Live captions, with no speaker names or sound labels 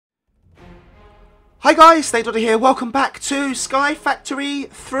Hi guys, SnakeDoctor here. Welcome back to Sky Factory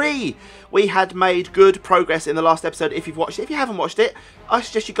 3. We had made good progress in the last episode. If you've watched it, if you haven't watched it, I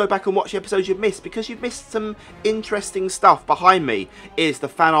suggest you go back and watch the episodes you've missed, because you've missed some interesting stuff. Behind me is the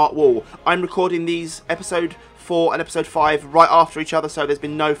fan art wall. I'm recording these episode 4 and episode 5 right after each other, so there's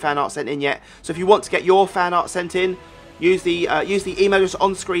been no fan art sent in yet. So if you want to get your fan art sent in, use the email address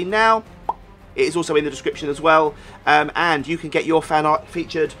on screen now. It is also in the description as well, and you can get your fan art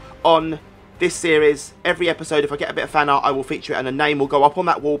featured on this series. Every episode, if I get a bit of fan art, I will feature it, and a name will go up on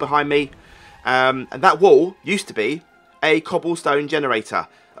that wall behind me. And that wall used to be a cobblestone generator.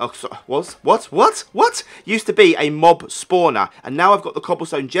 Oh, what? Used to be a mob spawner, and now I've got the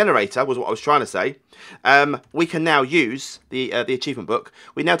cobblestone generator, was what I was trying to say. We can now use the achievement book.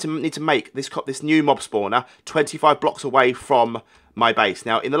 We now need to make this new mob spawner 25 blocks away from my base.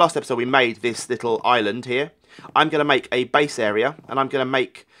 Now, in the last episode, we made this little island here. I'm going to make a base area, and I'm going to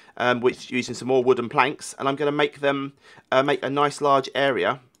make which using some more wooden planks, and I'm going to make them make a nice large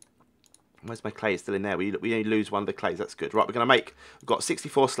area. Where's my clay? It's still in there. We only lose one of the clays. That's good. Right, we've got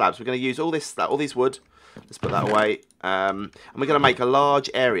 64 slabs. We're going to use all this wood. Let's put that away. And we're going to make a large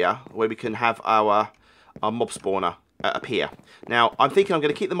area where we can have our mob spawner appear. Now, I'm thinking I'm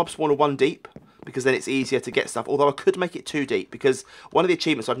going to keep the mob spawner 1 deep, because then it's easier to get stuff. Although I could make it 2 deep, because one of the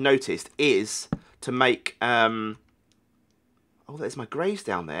achievements I've noticed is to make oh, there's my graves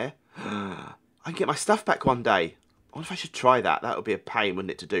down there. I can get my stuff back one day. I wonder if I should try that. That would be a pain,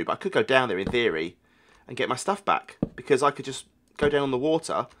 wouldn't it, to do? But I could go down there in theory and get my stuff back, because I could just go down on the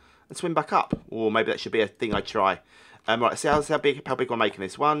water and swim back up. Or maybe that should be a thing I try. Right, see how big I'm making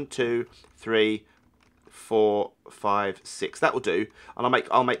this. 1, 2, 3, 4, 5, 6. That will do. And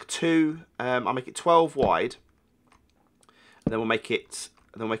I'll make 2. I'll make it 12 wide, and then we'll make it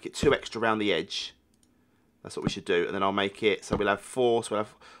 2 extra around the edge. That's what we should do. And then I'll make it so we'll have 4. So we'll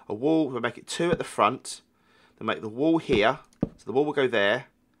have a wall. We'll make it 2 at the front. Then make the wall here. So the wall will go there.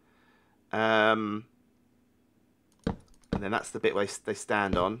 And then that's the bit where they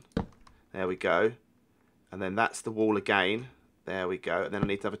stand on. There we go. And then that's the wall again. There we go. And then I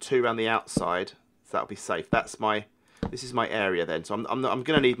need to have a 2 around the outside. So that'll be safe. This is my area then. So I'm going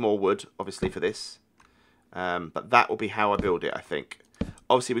to need more wood, obviously, for this. But that will be how I build it, I think.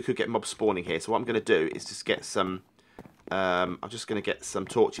 Obviously, we could get mob spawning here. So what I'm going to do is just get some... I'm just going to get some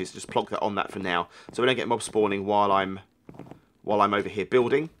torches. Just plonk that on that for now, so we don't get mob spawning while I'm over here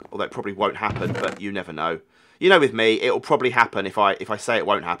building. Although it probably won't happen, but you never know. You know, with me, it'll probably happen. If I say it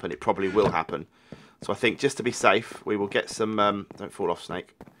won't happen, it probably will happen. So I think just to be safe, we will get some. Don't fall off,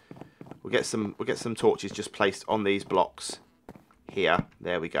 Snake. We'll get some torches just placed on these blocks here.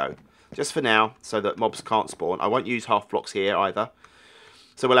 There we go. Just for now, so that mobs can't spawn. I won't use half blocks here either.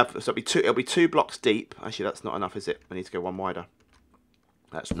 So it'll be 2 blocks deep. Actually, that's not enough, is it? We need to go 1 wider.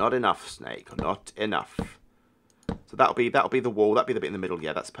 That's not enough, Snake. Not enough. So that'll be the wall. That'll be the bit in the middle.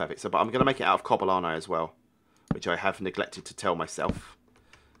 Yeah, that's perfect. So, but I'm going to make it out of cobble, aren't I, as well? Which I have neglected to tell myself,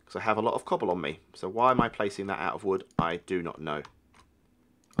 because I have a lot of cobble on me. So why am I placing that out of wood? I do not know.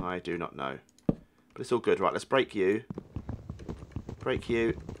 I do not know. But it's all good. Right, let's break you. Break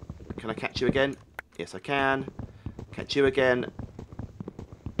you. Can I catch you again? Yes, I can. Catch you again.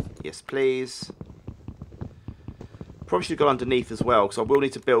 Yes, please. Probably should go underneath as well, because I will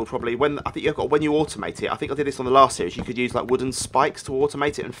need to build probably when you automate it. I think I did this on the last series. You could use like wooden spikes to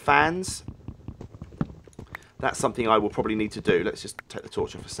automate it, and fans. That's something I will probably need to do. Let's just take the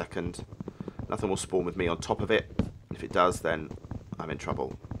torch off a second. Nothing will spawn with me on top of it. If it does, then I'm in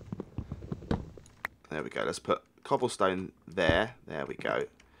trouble. There we go. Let's put cobblestone there. There we go.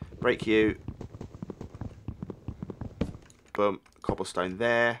 Break you. Boom. Cobblestone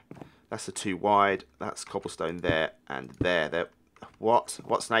there. That's the 2 wide. That's cobblestone there and there. There. What?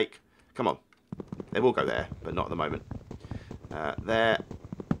 What, Snake? Come on. They will go there, but not at the moment. There.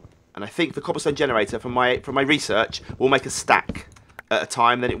 And I think the cobblestone generator, from my research, will make a stack at a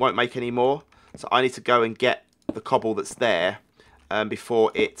time. Then it won't make any more. So I need to go and get the cobble that's there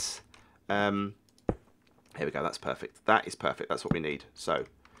before it's. Here we go. That's perfect. That is perfect. That's what we need. So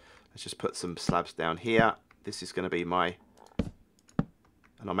let's just put some slabs down here. This is going to be my.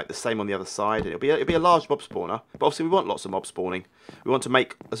 And I'll make the same on the other side. It'll be a large mob spawner. But obviously we want lots of mob spawning. We want to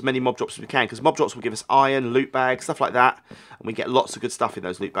make as many mob drops as we can, because mob drops will give us iron, loot bags, stuff like that. And we get lots of good stuff in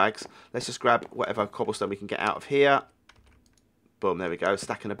those loot bags. Let's just grab whatever cobblestone we can get out of here. Boom, there we go.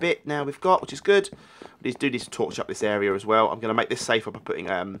 Stacking a bit now we've got, which is good. We do need to torch up this area as well. I'm going to make this safer by putting,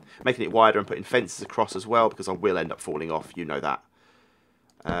 making it wider and putting fences across as well, because I will end up falling off. You know that.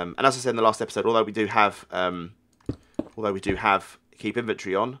 And as I said in the last episode, although we do have keep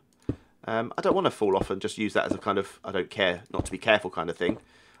inventory on, I don't want to fall off and just use that as a kind of I don't care, not to be careful kind of thing.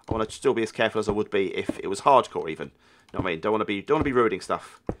 I want to still be as careful as I would be if it was hardcore even. You know what I mean? Don't want to be ruining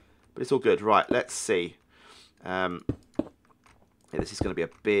stuff. But it's all good. Right, let's see. Yeah, this is going to be a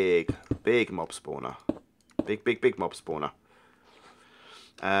big mob spawner. Big mob spawner.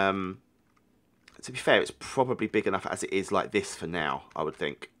 To be fair, it's probably big enough as it is like this for now, I would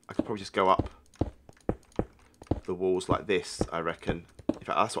think. I could probably just go up the walls like this, I reckon. In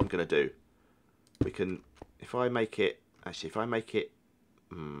fact, that's what I'm going to do. We can, if I make it, actually, if I make it,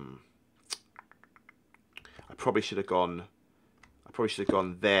 I probably should have gone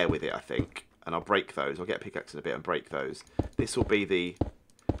there with it, I think. And I'll break those. I'll get a pickaxe in a bit and break those. This will be the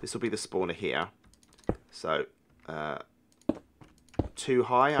spawner here. So, too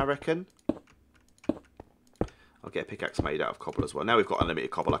high, I reckon. I'll get a pickaxe made out of cobble as well. Now we've got unlimited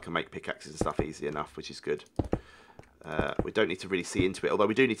cobble, I can make pickaxes and stuff easy enough, which is good. We don't need to really see into it, although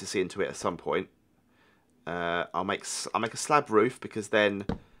we do need to see into it at some point. I'll make a slab roof, because then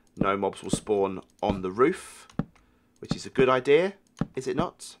no mobs will spawn on the roof, which is a good idea, is it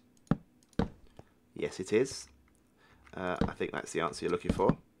not? Yes, it is. I think that's the answer you're looking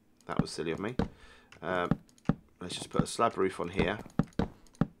for. That was silly of me. Let's just put a slab roof on here.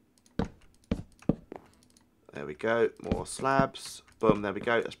 There we go. More slabs. Boom, there we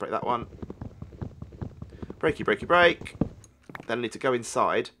go. Let's break that one. Breaky, breaky, break. Then I need to go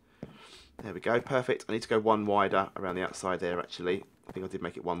inside. There we go. Perfect. I need to go one wider around the outside there, actually. I think I did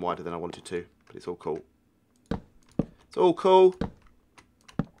make it one wider than I wanted to, but it's all cool. It's all cool.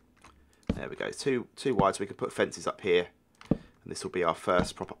 There we go. It's too wide, so we can put fences up here. And this will be our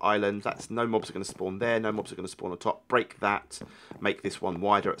first proper island. That's no mobs are going to spawn there. No mobs are going to spawn on top. Break that. Make this one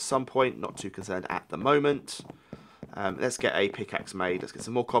wider at some point. Not too concerned at the moment. Let's get a pickaxe made. Let's get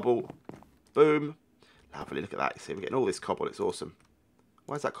some more cobble. Boom. Lovely. Look at that. You see, we're getting all this cobble. It's awesome.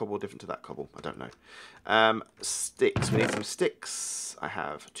 Why is that cobble different to that cobble? I don't know. Sticks. We need some sticks. I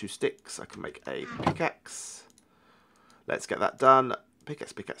have 2 sticks. I can make a pickaxe. Let's get that done.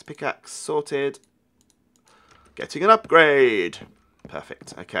 Pickaxe, pickaxe, pickaxe. Sorted. Getting an upgrade.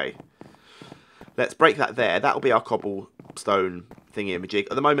 Perfect. Okay. Let's break that there. That'll be our cobblestone thingy-majig.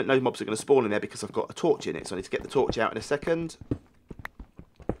 At the moment, no mobs are going to spawn in there because I've got a torch in it. So I need to get the torch out in a second.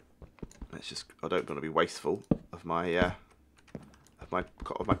 Let's just. I don't want to be wasteful of my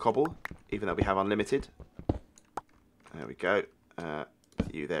cobble, even though we have unlimited. There we go.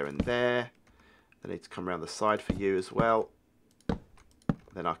 Put you there and there. I need to come around the side for you as well.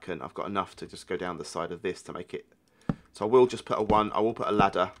 Then I've got enough to just go down the side of this to make it. So I will just put I will put a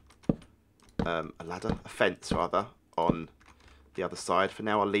ladder, a fence rather, on the other side. For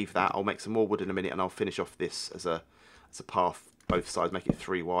now, I'll leave that. I'll make some more wood in a minute, and I'll finish off this as a path both sides. Make it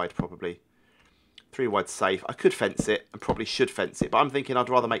 3 wide probably. 3 wide safe. I could fence it, and probably should fence it, but I'm thinking I'd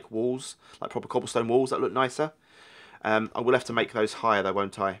rather make walls, like proper cobblestone walls that look nicer. I will have to make those higher though,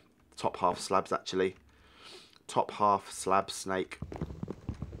 won't I? Top half slabs actually. Top half slab snake.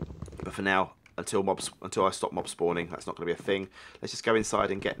 But for now, until I stop mob spawning, that's not going to be a thing. Let's just go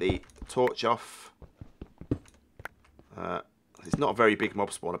inside and get the torch off. It's not a very big mob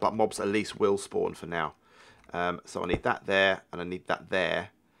spawner, but mobs at least will spawn for now. So I need that there, and I need that there.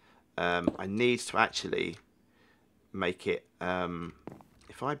 I need to actually make it.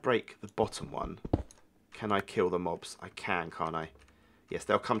 If I break the bottom one, can I kill the mobs? I can, can't I? Yes,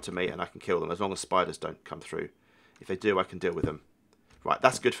 they'll come to me, and I can kill them as long as spiders don't come through. If they do, I can deal with them. Right,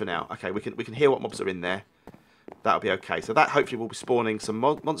 that's good for now. Okay, we can hear what mobs are in there. That'll be okay. So that hopefully will be spawning some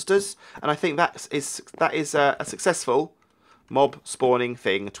monsters, and I think that is a successful mob spawning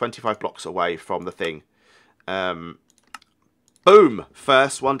thing 25 blocks away from the thing. Boom!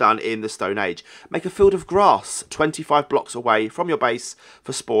 First one done in the Stone Age. Make a field of grass 25 blocks away from your base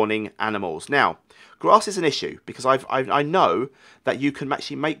for spawning animals. Now, grass is an issue because I know that you can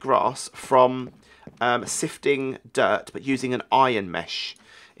actually make grass from sifting dirt, but using an iron mesh.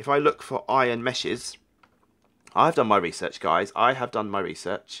 If I look for iron meshes, I've done my research, guys. I have done my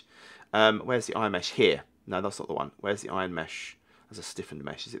research. Where's the iron mesh? Here. No, that's not the one. Where's the iron mesh? There's a stiffened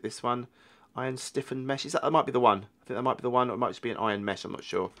mesh. Is it this one? Iron stiffened mesh. That might be the one. I think that might be the one, or it might just be an iron mesh. I'm not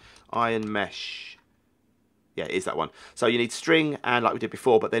sure. Iron mesh. Yeah, it is that one. So you need string, and like we did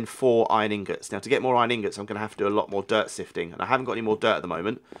before, but then 4 iron ingots. Now, to get more iron ingots, I'm going to have to do a lot more dirt sifting. And I haven't got any more dirt at the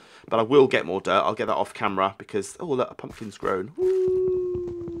moment, but I will get more dirt. I'll get that off camera because, oh, look, a pumpkin's grown.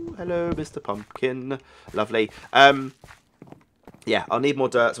 Woo! Hello, Mr. Pumpkin. Lovely. Yeah, I'll need more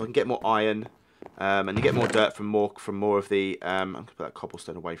dirt so I can get more iron. And you get more dirt from more of the. I'm gonna put that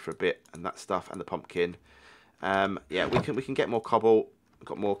cobblestone away for a bit, and that stuff, and the pumpkin. Yeah, we can get more cobble. We've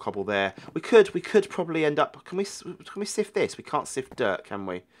got more cobble there. We could probably end up. Can we sift this? We can't sift dirt, can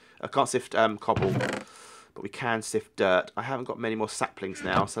we? I can't sift cobble. but we can sift dirt. I haven't got many more saplings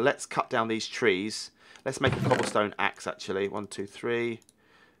now, so let's cut down these trees. Let's make a cobblestone axe, actually. 1, 2, 3.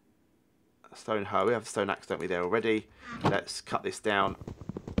 A stone hoe. We have a stone axe, don't we, there already? Let's cut this down.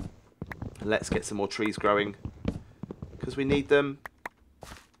 Let's get some more trees growing, because we need them.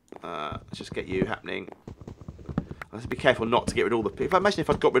 Let's just get you happening. Let's be careful not to get rid of all the... Imagine if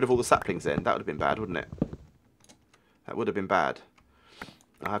I'd got rid of all the saplings then. That would have been bad, wouldn't it? That would have been bad.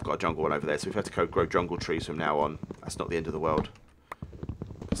 I have got a jungle one over there, so we've had to grow jungle trees from now on. That's not the end of the world.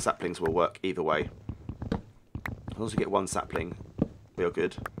 Saplings will work either way. As long as we get one sapling, we are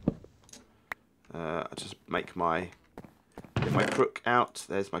good. I'll just make get my crook out.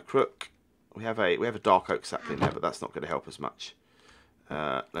 There's my crook. We have a dark oak sapling there, but that's not going to help us much.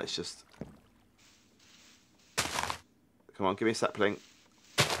 Let's just... Come on, give me a sapling.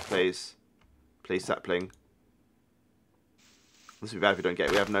 Please. Please, sapling. This would be bad if we don't get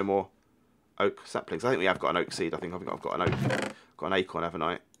it. We have no more oak saplings. I think we have got an oak seed. I think I've got an acorn, haven't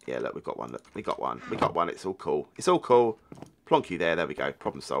I? Yeah, look, we've got one. Look, we got one. We got one. It's all cool. It's all cool. Plonk you there. There we go.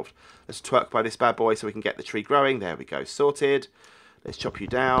 Problem solved. Let's twerk by this bad boy so we can get the tree growing. There we go. Sorted. Let's chop you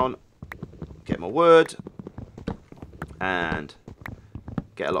down. Get more wood. And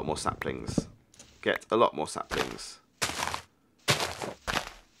get a lot more saplings. Get a lot more saplings.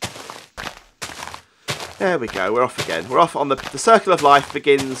 There we go, we're off again. We're off on the circle of life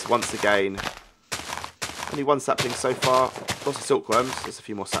begins once again. Only one sapling so far. Lots of silkworms. There's a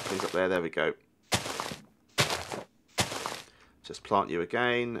few more saplings up there. There we go. Just plant you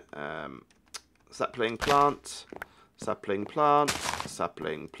again. Sapling plant. Sapling plant.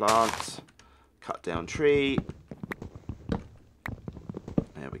 Sapling plant. Cut down tree.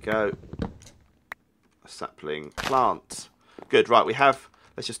 There we go. A sapling plant. Good, right, we have...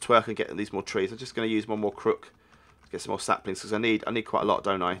 Let's just twerk and get these more trees. I'm just going to use one more crook to get some more saplings, because I need quite a lot,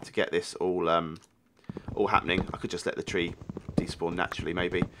 don't I, to get this all happening. I could just let the tree despawn naturally,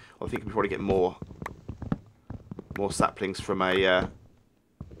 maybe. Or I think we can probably get more saplings from a...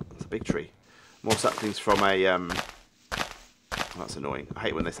 That's a big tree. More saplings from a... Oh, that's annoying. I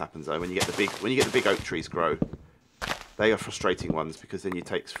hate when this happens though. When you get the big oak trees grow, they are frustrating ones, because then it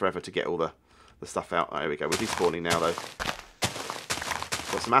takes forever to get all the stuff out. Oh, there we go. We're despawning now though.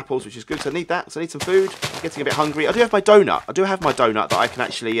 Got some apples, which is good, so I need that. So I need some food. I'm getting a bit hungry. I do have my donut. I do have my donut that I can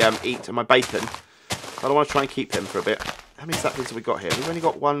actually eat, and my bacon. I don't want to try and keep them for a bit. How many saplings have we got here? We've only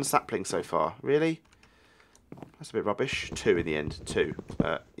got one sapling so far. Really? That's a bit rubbish. 2 in the end. 2.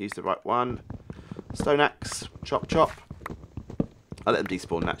 Use the right one. Stone axe. Chop, chop. I'll let them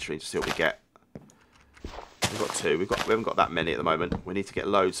despawn naturally to see what we get. We've got 2. We haven't got that many at the moment. We need to get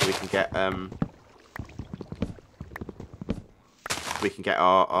loads so we can get...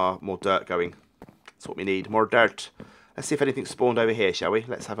 our more dirt going. That's what we need, more dirt. Let's see if anything spawned over here, shall we?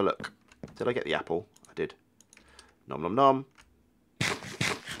 Let's have a look. Did I get the apple? I did. Nom nom nom.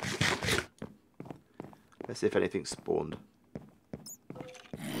 Let's see if anything spawned.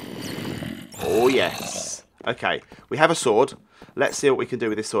 Oh yes. Okay, we have a sword. Let's see what we can do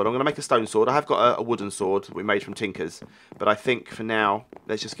with this sword. I'm going to make a stone sword. I have got a wooden sword that we made from Tinkers, but I think for now,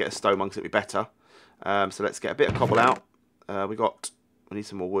 let's just get a stone one because it'll be better. So let's get a bit of cobble out. We need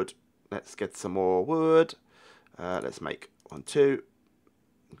some more wood. Let's get some more wood. Let's make 1, 2.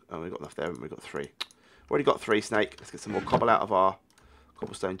 Oh, we've got enough there, haven't we? We've got 3. We've already got 3, Snake. Let's get some more cobble out of our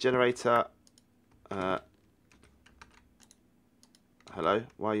cobblestone generator. Hello?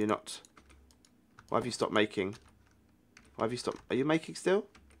 Why are you not... Why have you stopped making? Why have you stopped... Are you making still?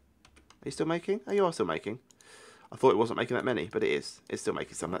 Are you still making? Oh, you are still making. I thought it wasn't making that many, but it is. It's still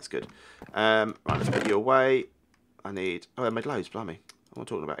making some. That's good. Right, let's put you away. I need... Oh, I made loads, blimey. What am I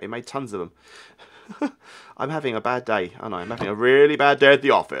talking about? It made tons of them. I'm having a bad day, aren't I? I'm having a really bad day at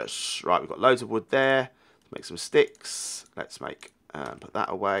the office. Right, we've got loads of wood there. Let's make some sticks. Let's make... put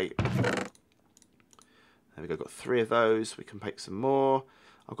that away. There we go. Got 3 of those. We can make some more.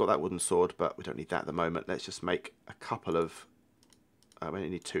 I've got that wooden sword, but we don't need that at the moment. Let's just make a couple of... we only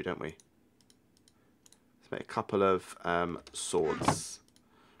need 2, don't we? Let's make a couple of swords.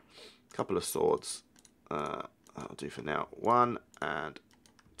 A couple of swords. That'll do for now. 1 and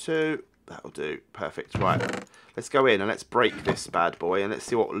 2. That'll do. Perfect. Right. Let's go in and let's break this bad boy and let's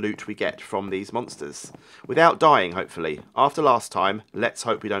see what loot we get from these monsters. Without dying, hopefully. After last time, let's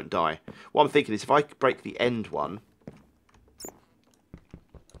hope we don't die. What I'm thinking is if I break the end one,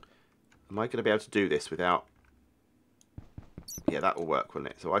 am I going to be able to do this without... Yeah, that will work, won't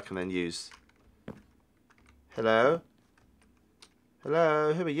it? So I can then use... Hello?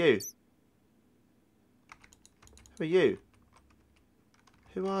 Hello? Who are you? Who are you?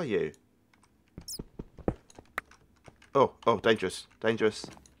 Who are you? Oh, dangerous. Dangerous.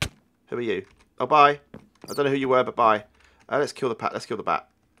 Who are you? Oh, bye. I don't know who you were, but bye. Let's kill the bat. Let's kill the bat.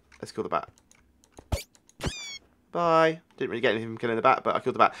 Let's kill the bat. Bye. Didn't really get anything from killing the bat, but I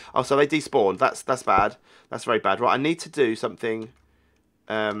killed the bat. Oh, so they despawned. That's bad. That's very bad. Right, I need to do something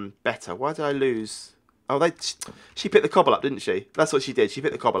better. Why did I lose? Oh, she picked the cobble up, didn't she? That's what she did. She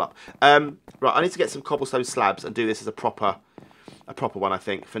picked the cobble up. Right, I need to get some cobblestone slabs and do this as a proper one, I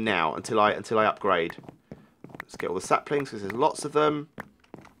think, for now, until I upgrade. Let's get all the saplings, because there's lots of them.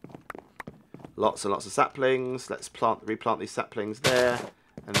 Lots and lots of saplings. Let's replant these saplings there,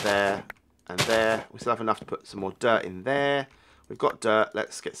 and there, and there. We still have enough to put some more dirt in there. We've got dirt.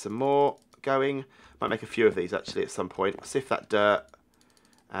 Let's get some more going. Might make a few of these, actually, at some point. Sift that dirt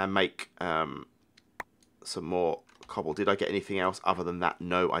and make some more cobble. Did I get anything else other than that?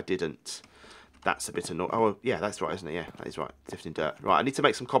 No, I didn't. That's a bit annoying. Oh, yeah, that's right, isn't it? Yeah, that is right. Sifting dirt. Right, I need to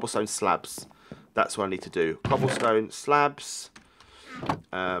make some cobblestone slabs. That's what I need to do. Cobblestone slabs.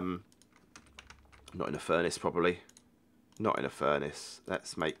 Not in a furnace, probably. Not in a furnace.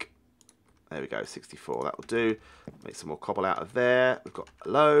 Let's make... There we go, 64. That will do. Make some more cobble out of there. We've got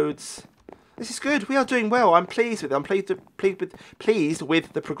loads. This is good. We are doing well. I'm pleased with it. I'm pleased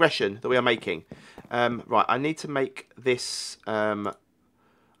with the progression that we are making. Right, I need to make this... I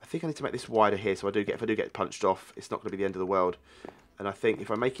think I need to make this wider here, so if I do get punched off, it's not going to be the end of the world. And I think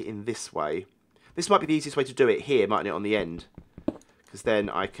if I make it in this way... This might be the easiest way to do it here, mightn't it, on the end? Because then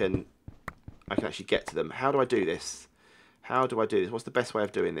I can actually get to them. How do I do this? How do I do this? What's the best way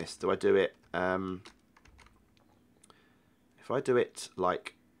of doing this? Do I do it... if I do it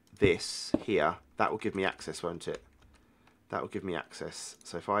like this here, that will give me access, won't it? That will give me access.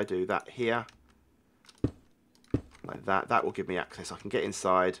 So if I do that here, like that, that will give me access. I can get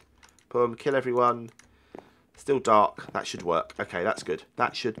inside, boom, kill everyone. Still dark. That should work. Okay, that's good.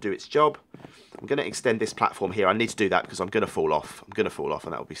 That should do its job. I'm going to extend this platform here. I need to do that because I'm going to fall off. I'm going to fall off,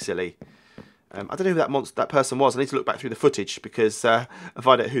 and that would be silly. I don't know who that person was. I need to look back through the footage because I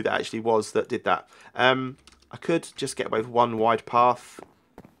find out who that actually was that did that. I could just get away with one wide path.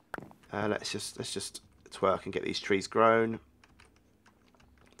 Let's just twerk and get these trees grown.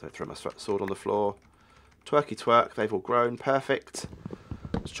 Don't throw my sword on the floor. Twerky twerk. They've all grown. Perfect.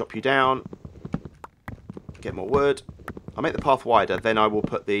 Let's chop you down. Get more wood. I'll make the path wider. Then I will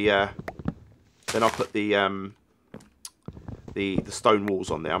put the stone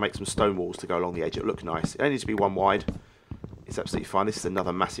walls on there. I'll make some stone walls to go along the edge. It'll look nice. It only needs to be one wide. It's absolutely fine. This is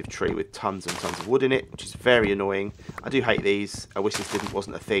another massive tree with tons and tons of wood in it, which is very annoying. I do hate these. I wish this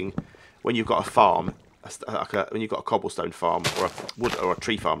wasn't a thing. When you've got a farm, when you've got a cobblestone farm or a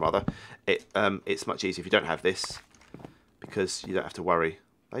tree farm rather, it's much easier if you don't have this because you don't have to worry.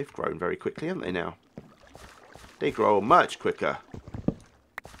 They've grown very quickly, haven't they now? They grow much quicker.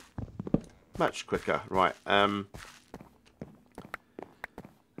 Much quicker. Right.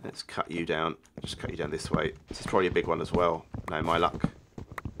 Let's cut you down. Just cut you down this way. This is probably a big one as well. No, my luck.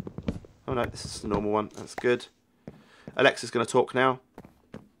 Oh no, this is a normal one. That's good. Alexa's going to talk now.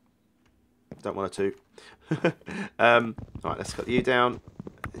 Don't want her to. Right, let's cut you down.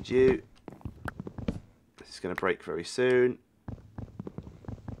 And you. This is going to break very soon.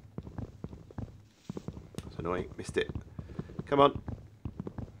 That's annoying. Missed it. Come on.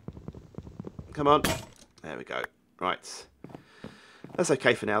 Come on. There we go. Right. That's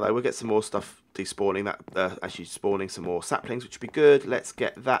okay for now, though. We'll get some more stuff despawning. Actually spawning some more saplings, which would be good. Let's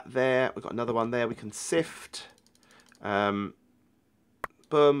get that there. We've got another one there we can sift. Boom.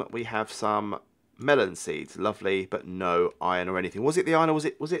 We have some melon seeds. Lovely, but no iron or anything. Was it the iron or was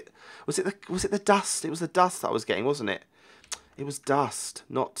it the dust? It was the dust that I was getting, wasn't it? It was dust,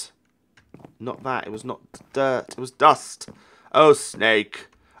 not that. It was not dirt. It was dust. Oh, snake.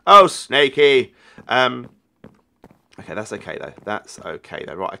 Oh, snaky. Okay, that's okay, though. That's okay,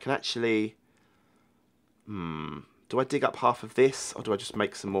 though. Right, I can actually... Do I dig up half of this, or do I just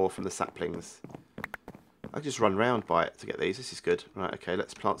make some more from the saplings? I can just run round by it to get these. This is good. Right, okay,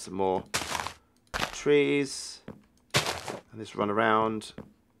 let's plant some more trees. And this run around.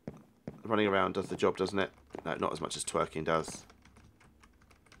 Running around does the job, doesn't it? No, not as much as twerking does.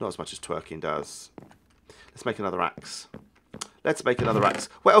 Not as much as twerking does. Let's make another axe. Let's make another axe.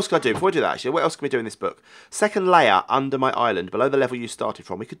 What else can I do? Before I do that, actually, what else can we do in this book? Second layer under my island, below the level you started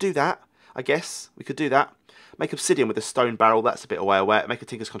from. We could do that, I guess. We could do that. Make obsidian with a stone barrel. That's a bit away away. Make a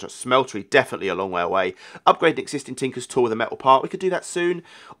tinker's contract smeltery. Definitely a long way away. Upgrade an existing tinker's tool with a metal part. We could do that soon.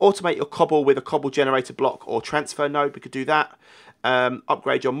 Automate your cobble with a cobble generator block or transfer node. We could do that.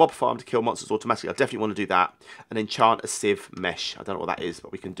 Upgrade your mob farm to kill monsters automatically. I definitely want to do that. And enchant a sieve mesh. I don't know what that is,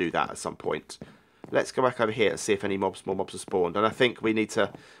 but we can do that at some point. Let's go back over here and see if any more mobs are spawned. And I think we need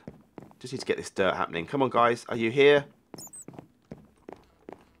to... Just need to get this dirt happening. Come on, guys. Are you here?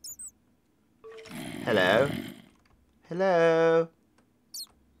 Hello. Hello.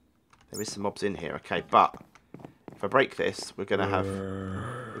 There is some mobs in here. Okay, but if I break this, we're gonna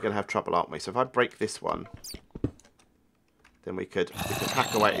have trouble, aren't we? So if I break this one, then we could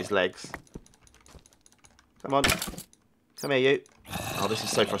hack away at his legs. Come on. Come here, you. Oh, this is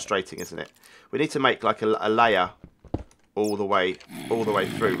so frustrating, isn't it? We need to make like a layer all the way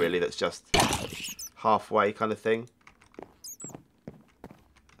through, really. That's just halfway kind of thing.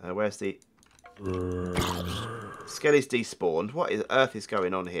 Where's the Skelly's despawned? What is earth is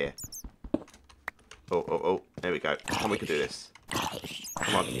going on here? Oh! There we go. And we can do this.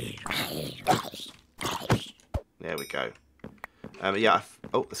 Come on. There we go. Yeah.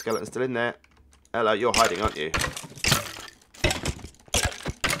 Oh, the skeleton's still in there. Hello, you're hiding, aren't you?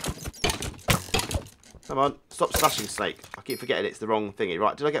 Come on, stop slashing, Snake. I keep forgetting it's the wrong thingy.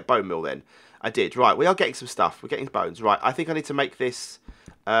 Right, did I get bone meal then? I did. Right, we are getting some stuff. We're getting bones. Right, I think I need to make this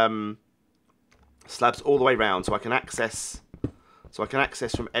slabs all the way round so I can access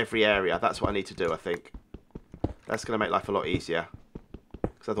from every area. That's what I need to do, I think. That's going to make life a lot easier.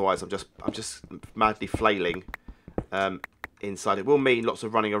 Because otherwise I'm just madly flailing inside. It will mean lots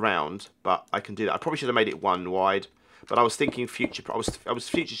of running around, but I can do that. I probably should have made it one wide, but I was thinking future. I was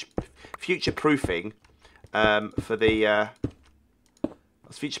future proofing for the. I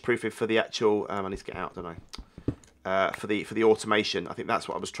was future proofing for the actual. I need to get out, don't I? For the automation. I think that's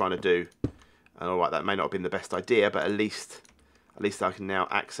what I was trying to do. And all right, that may not have been the best idea, but at least I can now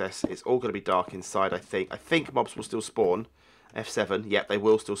access. It's all going to be dark inside. I think mobs will still spawn. F7. Yep, they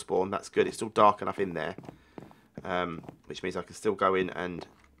will still spawn. That's good. It's still dark enough in there. Which means I can still go in and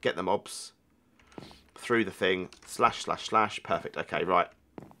get the mobs through the thing. Slash. Perfect. Okay, right.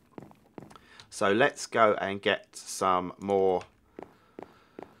 So let's go and get some more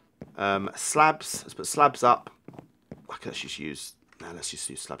slabs. Let's put slabs up. Okay, let's just use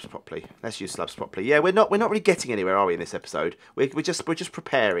slabs properly. Yeah, we're not really getting anywhere, are we? In this episode, we're just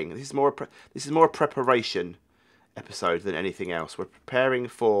preparing. This is more a preparation episode than anything else. We're preparing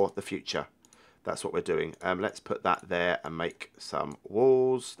for the future. That's what we're doing. Let's put that there and make some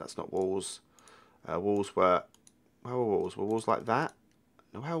walls. That's not walls. Walls were... How were walls? Were walls like that?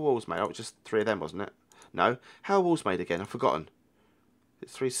 No, how were walls made? Oh, it was just 3 of them, wasn't it? No. How are walls made again? I've forgotten.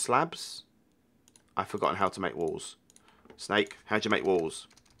 It's 3 slabs? I've forgotten how to make walls. Snake, how'd you make walls?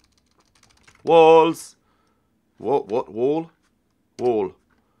 Walls! What? Wall? Wall.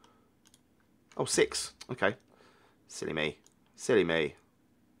 Oh, 6. Okay. Silly me.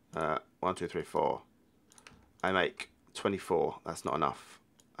 1, 2, 3, 4. I make 24. That's not enough.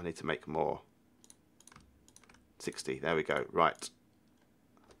 I need to make more. 60. There we go. Right.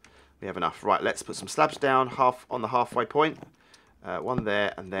 We have enough. Right, let's put some slabs down on the halfway point. 1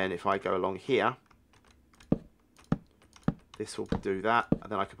 there, and then if I go along here, this will do that,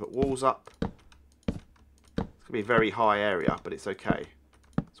 and then I can put walls up. It's going to be a very high area, but it's okay.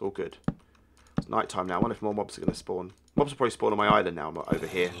 It's all good. It's night time now. I wonder if more mobs are going to spawn. Mobs will probably spawn on my island now. I'm over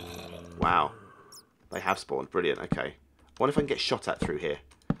here. Wow. They have spawned. Brilliant. Okay. I wonder if I can get shot at through here.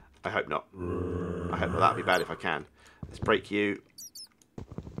 I hope not. I hope not. That would be bad if I can. Let's break you.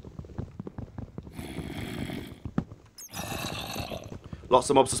 Lots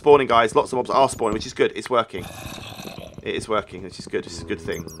of mobs are spawning, guys. Lots of mobs are spawning, which is good. It's working. It is working, which is good. This is a good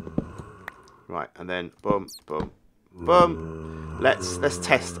thing. Right, and then boom. Let's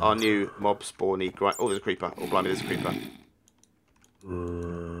test our new mob spawny grind. Oh, there's a creeper. Oh, blimey, there's a creeper.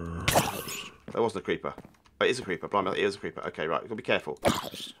 There wasn't a creeper. Oh, it is a creeper. Blimey, it is a creeper. Okay, right, we've got to be careful. I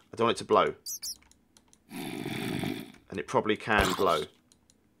don't want it to blow. And it probably can blow.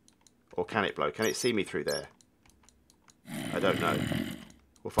 Or can it blow? Can it see me through there? I don't know.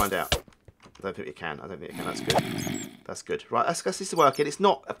 We'll find out. I don't think it can. That's good. That's good. Right, this is working. It's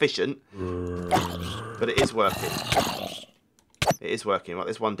not efficient, but it is working. It is working. Right,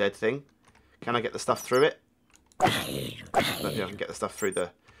 there's one dead thing. Can I get the stuff through it? I don't think I can get the stuff through the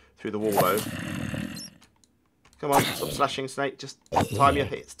wall though. Come on, stop slashing, Snake. Just time your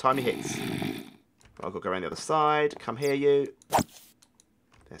hits. Time your hits. Right, I've got to go around the other side. Come here, you.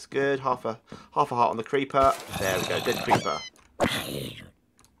 That's good. Half a heart on the creeper. There we go. Dead creeper.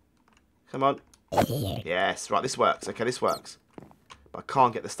 Come on. Yes. Right, this works. Okay, this works. But I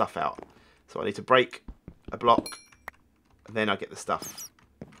can't get the stuff out. So I need to break a block. And then I get the stuff.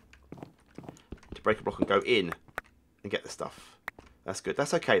 To break a block and go in and get the stuff. That's good.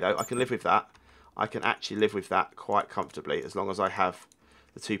 That's okay, though. I can live with that. I can actually live with that quite comfortably as long as I have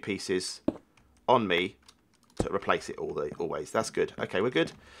the 2 pieces on me to replace it always. That's good. Okay, we're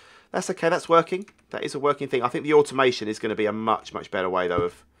good. That's okay. That's working. That is a working thing. I think the automation is going to be a much better way though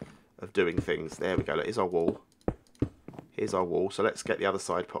of doing things. There we go. Here's our wall. Here's our wall. So let's get the other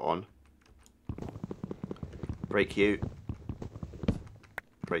side put on. Break you.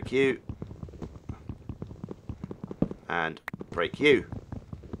 Break you. And break you.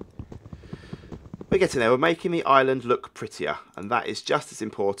 We're getting there. We're making the island look prettier. And that is just as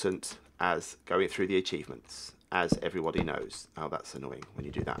important as going through the achievements, as everybody knows. Oh, that's annoying when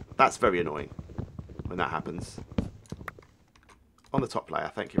you do that. That's very annoying when that happens. On the top layer.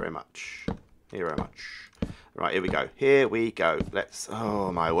 Thank you very much. Thank you very much. Right, here we go. Here we go. Let's...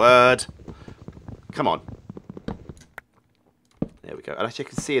 Oh, my word. Come on. There we go. And actually, I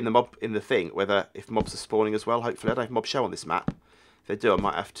can see in the thing whether if mobs are spawning as well. Hopefully, I don't have mob show on this map. If they do, I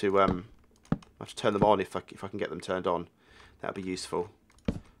might have to turn them on if I can get them turned on. That'd be useful.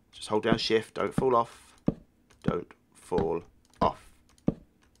 Just hold down Shift. Don't fall off. Don't fall off.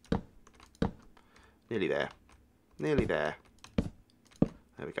 Nearly there. Nearly there.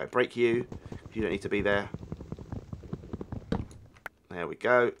 There we go. Break you. You don't need to be there. There we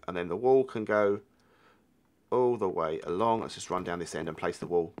go. And then the wall can go all the way along. Let's just run down this end and place the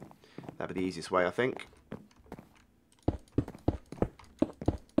wall. That'd be the easiest way, I think.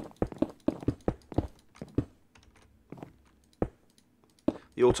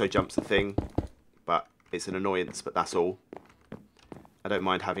 The auto jump's the thing, but it's an annoyance, but that's all. I don't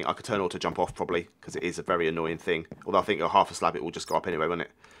mind having... I could turn auto jump off probably, because it is a very annoying thing. Although I think half a slab it will just go up anyway, won't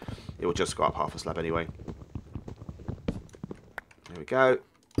it? It will just go up half a slab anyway. There we go.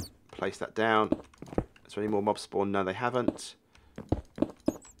 Place that down. Is there any more mobs spawn? No, they haven't.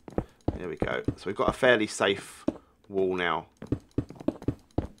 There we go. So we've got a fairly safe wall now. There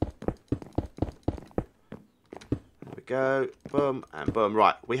we go. Boom and boom.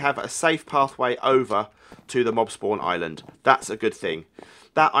 Right, we have a safe pathway over to the mob spawn island. That's a good thing.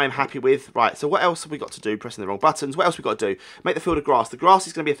 That I'm happy with. Right, so what else have we got to do? Pressing the wrong buttons. What else have we got to do? Make the field of grass. The grass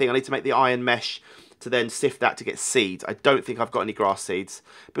is going to be a thing. I need to make the iron mesh to then sift that to get seeds. I don't think I've got any grass seeds.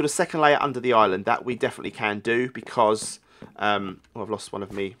 Build a second layer under the island. That we definitely can do because... oh, I've lost one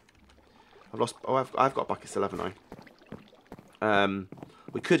of me. I've got a bucket still, haven't I?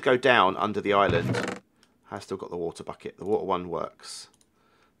 We could go down under the island. I've still got the water bucket. The water one works.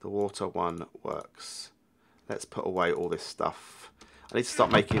 The water one works. Let's put away all this stuff. I need to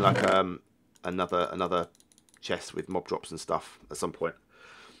start making like another chest with mob drops and stuff at some point.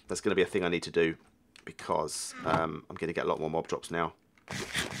 That's going to be a thing I need to do because I'm going to get a lot more mob drops now.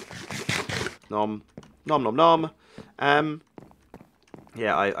 Nom nom nom nom.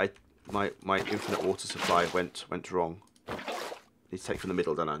 Yeah, my infinite water supply went wrong. I need to take from the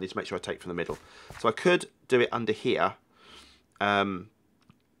middle, don't I? I need to make sure I take from the middle. So I could do it under here and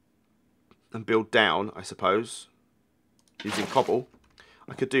build down, I suppose, using cobble.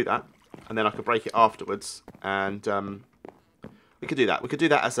 I could do that, and then I could break it afterwards, and we could do that. We could do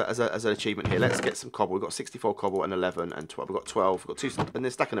that as an achievement here. Let's get some cobble. We've got 64 cobble and 11 and 12. We've got 12. We've got 2, and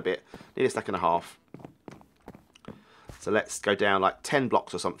then stack and a bit. Need a stack and a half. So let's go down like 10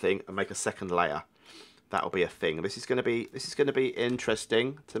 blocks or something and make a second layer. That'll be a thing. This is going to be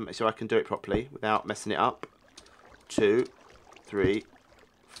interesting to make sure I can do it properly without messing it up. 2, 3,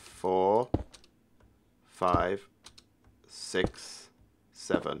 4, 5, 6,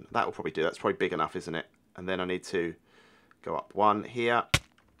 7. That will probably do. That's probably big enough, isn't it? And then I need to go up 1 here.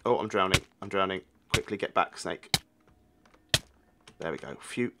 Oh, I'm drowning. I'm drowning. Quickly get back, snake. There we go.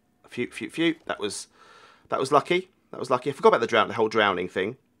 Phew, phew, phew, phew. That was lucky. That was lucky. I forgot about the whole drowning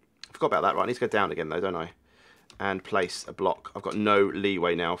thing. I forgot about that. Right, I need to go down again though, don't I? And place a block. I've got no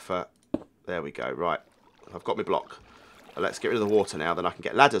leeway now for... There we go. Right. I've got my block. Let's get rid of the water now. Then I can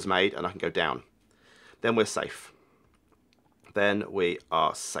get ladders made and I can go down. Then we're safe. Then we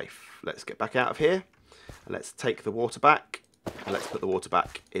are safe. Let's get back out of here. And let's take the water back. And let's put the water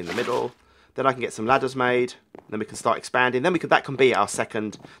back in the middle. Then I can get some ladders made. Then we can start expanding. Then that can be our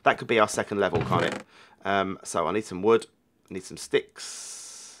second. That could be our second level, can't it? So I need some wood. I need some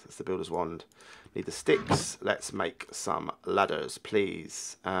sticks. That's the builder's wand. Need the sticks. Let's make some ladders,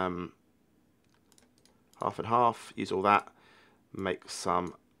 please. Half and half. Use all that. Make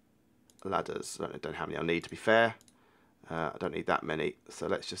some ladders. I don't know how many I need, to be fair. I don't need that many. So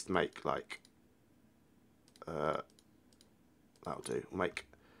let's just make like... that'll do. We'll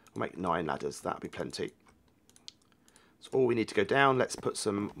make 9 ladders. That'll be plenty. That's all we need to go down. Let's put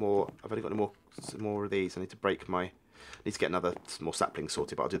some more. I've only got some more of these. I need to break my... need to get some more saplings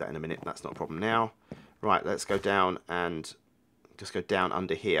sorted, but I'll do that in a minute. That's not a problem now. Right, let's go down and just go down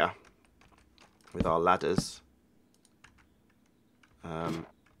under here with our ladders.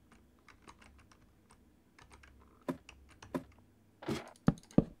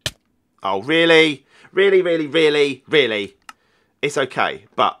 Oh, really? Really, really, really, really? It's okay,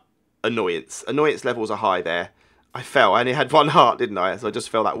 but annoyance. Annoyance levels are high there. I fell. I only had 1 heart, didn't I? So I just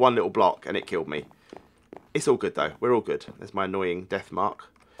fell that one little block and it killed me. It's all good, though. We're all good. There's my annoying death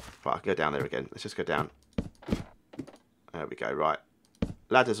mark. Right, I can go down there again. Let's just go down. There we go, right.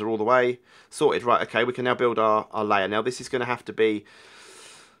 Ladders are all the way. Sorted, right, okay. We can now build our layer. Now, this is going to have to be...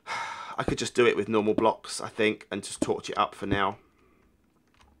 I could just do it with normal blocks, I think, and just torch it up for now.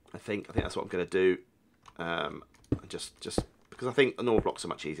 I think that's what I'm going to do. Just because I think the normal blocks are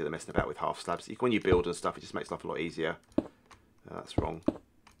much easier than messing about with half slabs. When you build and stuff, it just makes life a lot easier. That's wrong.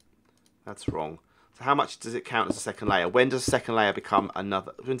 That's wrong. So how much does it count as a second layer? When does a second layer become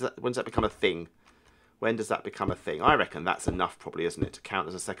another? When does that become a thing? When does that become a thing? I reckon that's enough, probably, isn't it, to count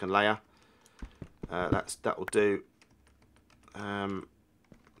as a second layer? That will do.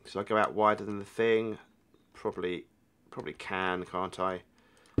 Should I go out wider than the thing? Probably can, can't I?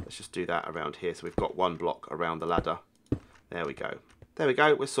 Let's just do that around here. So we've got one block around the ladder. There we go. There we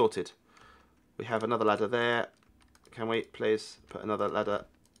go. We're sorted. We have another ladder there. Can we please put another ladder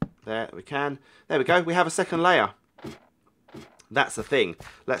there? We can. There we go. We have a second layer. That's the thing.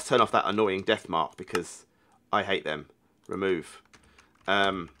 Let's turn off that annoying death mark because I hate them. Remove.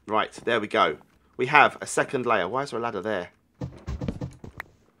 Right. There we go. We have a second layer. Why is there a ladder there?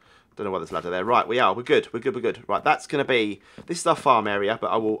 Don't know why there's a ladder there. Right, we are. We're good. We're good. We're good. Right, that's going to be... This is our farm area, but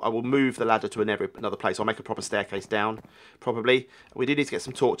I will move the ladder to another place. I'll make a proper staircase down, probably. We do need to get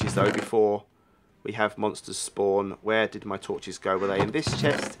some torches, though, before we have monsters spawn. Where did my torches go? Were they in this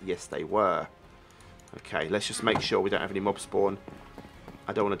chest? Yes, they were. Okay, let's just make sure we don't have any mob spawn.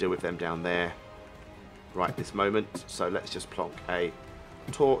 I don't want to deal with them down there right this moment. So let's just plonk a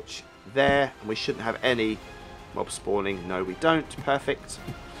torch there. And we shouldn't have any mob spawning. No, we don't. Perfect.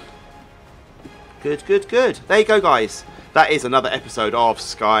 Good, good, good. There you go, guys. That is another episode of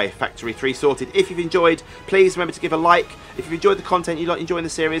Sky Factory 3 sorted. If you've enjoyed, please remember to give a like. If you've enjoyed the content, you're enjoying the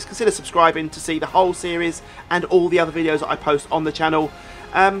series, consider subscribing to see the whole series and all the other videos that I post on the channel.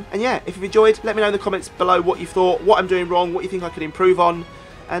 And yeah, if you've enjoyed, let me know in the comments below what you thought, what I'm doing wrong, what you think I could improve on.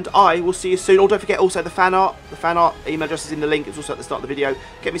 And I will see you soon. Oh, don't forget also the fan art. The fan art email address is in the link. It's also at the start of the video.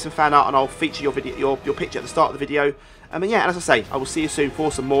 Get me some fan art and I'll feature your picture at the start of the video. And yeah, and as I say, I will see you soon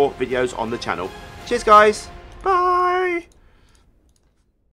for some more videos on the channel. Cheers, guys. Bye.